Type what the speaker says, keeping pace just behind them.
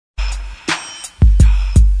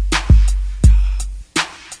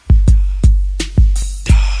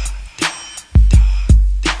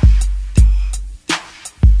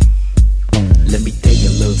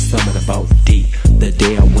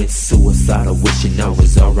wishing I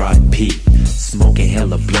was R.I.P. Smoking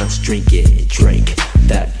hella blunts, drinking drink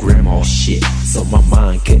that grandma shit, so my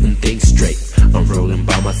mind couldn't think straight. I'm rolling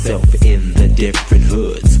by myself in the different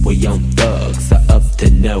hoods where young thugs are up to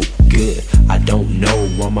no good. I don't know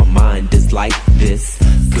why my mind is like this.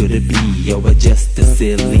 Could it be you're just a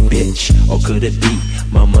silly bitch? Or could it be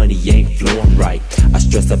my money ain't flowing right? I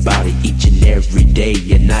stress about it each and every day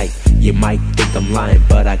and night. You might think I'm lying,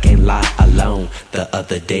 but I can't lie alone. The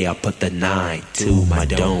other day I put the 9 to my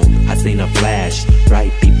dome. I seen a flash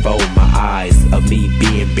right before my eyes of me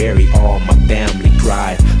being buried, all my family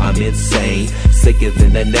cried. I'm insane, sicker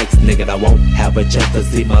than the next nigga that won't have a chance to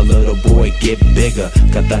see my little boy get bigger.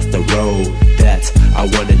 Cause that's the road that I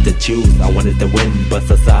wanted to choose. I wanted to win, but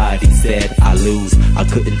society said I lose. I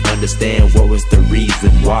couldn't understand what was the reason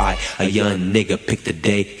why a young nigga picked the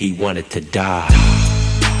day he wanted to die.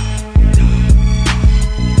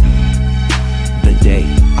 The day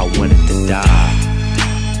I wanted to die.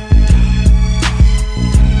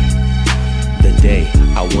 The day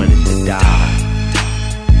I wanted to die.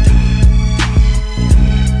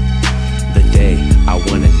 The day I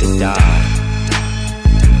wanted to die.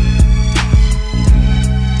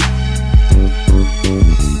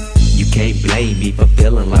 You can't blame me for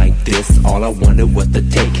feeling like this. All I wanted was to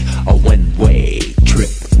take a one-way trip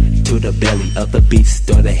to the belly of the beast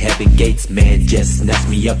or the heaven gates. Man, just snatch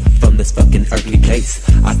me up from this fucking earthly place.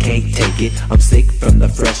 I can't take it, I'm sick from the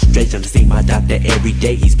frustration. I see my doctor every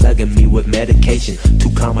day, he's plugging me with medication to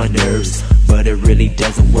calm my nerves, but it really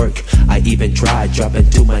doesn't work. I even tried dropping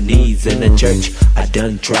to my knees in the church. I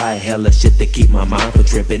done tried hella shit to keep my mind from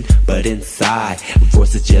tripping, but inside,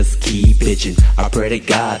 voices just keep bitching. I pray to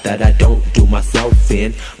God that I don't do myself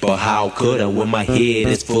in, but how could I when my head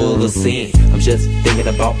is full of sin? I'm just thinking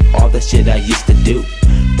about all the shit I used to do.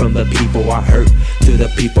 From the people I hurt to the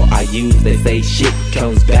people I use. They say shit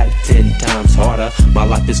comes back 10 times harder. My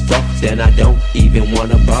life is fucked and I don't even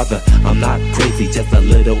wanna bother. I'm not crazy, just a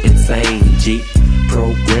little insane, G.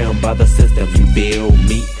 Programmed by the system, you feel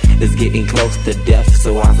me? It's getting close to death,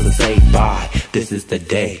 so I can say bye. This is the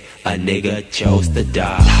day a nigga chose to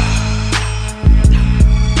die.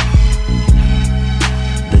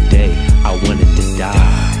 The day I wanted to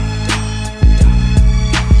die.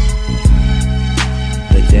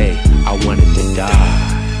 The day I wanted to die.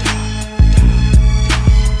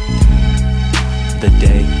 The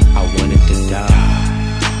day I wanted to die.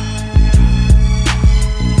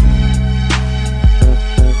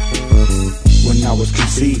 When I was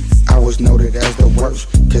conceived, I was noted as the worst,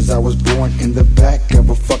 cause I was born in the back of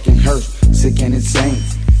a fucking hearse. Sick and insane,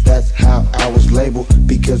 that's how I was labeled,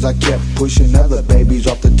 because I kept pushing other babies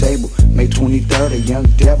off the table. May 23rd, a young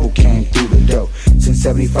devil came through the door. Since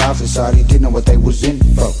 75, society didn't know what they was in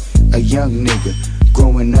for. A young nigga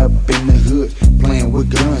growing up in the hood, playing with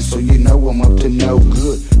guns, so you know I'm up to no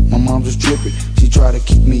good. My mom was tripping, she tried to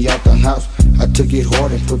kick me out the house. I took it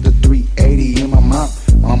hard and put the 380 in my mouth.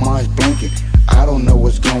 My mind's blinking, I don't know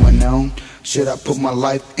what's going on. Should I put my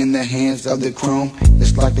life in the hands of the chrome?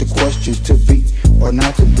 It's like the questions to be or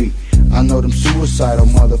not to be. I know them suicidal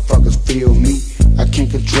motherfuckers feel me. I can't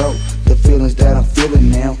control the feelings that I'm feeling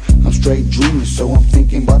now. I'm straight dreaming, so I'm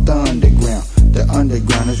thinking about the underground. The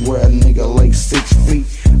underground is where a nigga lays 6 feet.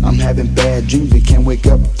 I'm having bad dreams and can't wake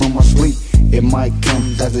up from my sleep. It might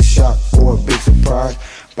come as a shock or a big surprise,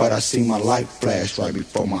 but I see my life flash right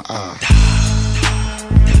before my eyes.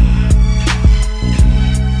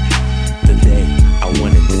 The day I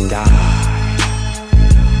wanted to die.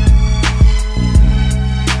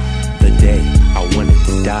 The day I wanted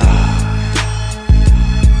to die.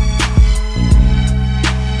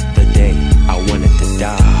 The day I wanted to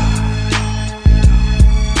die.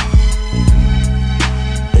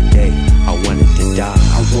 The day I wanted to die.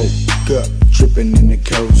 I woke up tripping in the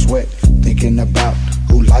cold sweat, thinking about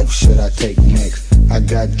who life should I take next. I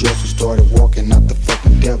got dressed and started walking out the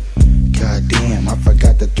fucking dope. God damn, I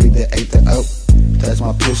forgot the 3, the 8, the O. That's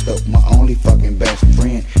my pistol, my only fucking best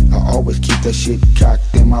friend. I always keep that shit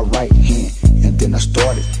cocked in my right hand. And then I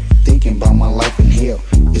started thinking about my life in hell.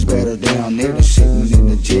 It's better down there than sitting in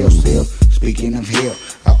the jail cell. Speaking of hell,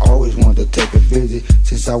 I always wanted to take a visit.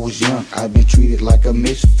 Since I was young, I've been treated like a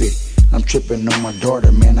misfit. I'm tripping on my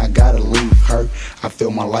daughter, man, I gotta leave her. I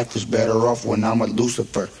feel my life is better off when I'm a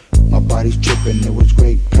Lucifer. My body's tripping, it was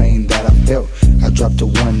great pain that I felt. I dropped to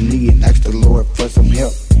one knee and asked the Lord for some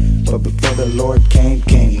help. But before the Lord came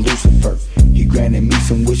Lucifer. He granted me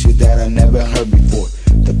some wishes that I never heard before.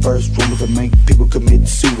 The first one was to make people commit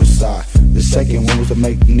suicide. The second one was to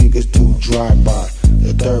make niggas do drive-by.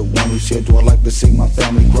 The third one, he said, do I like to see my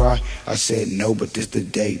family cry? I said no, but this the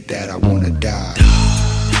day that I wanna die.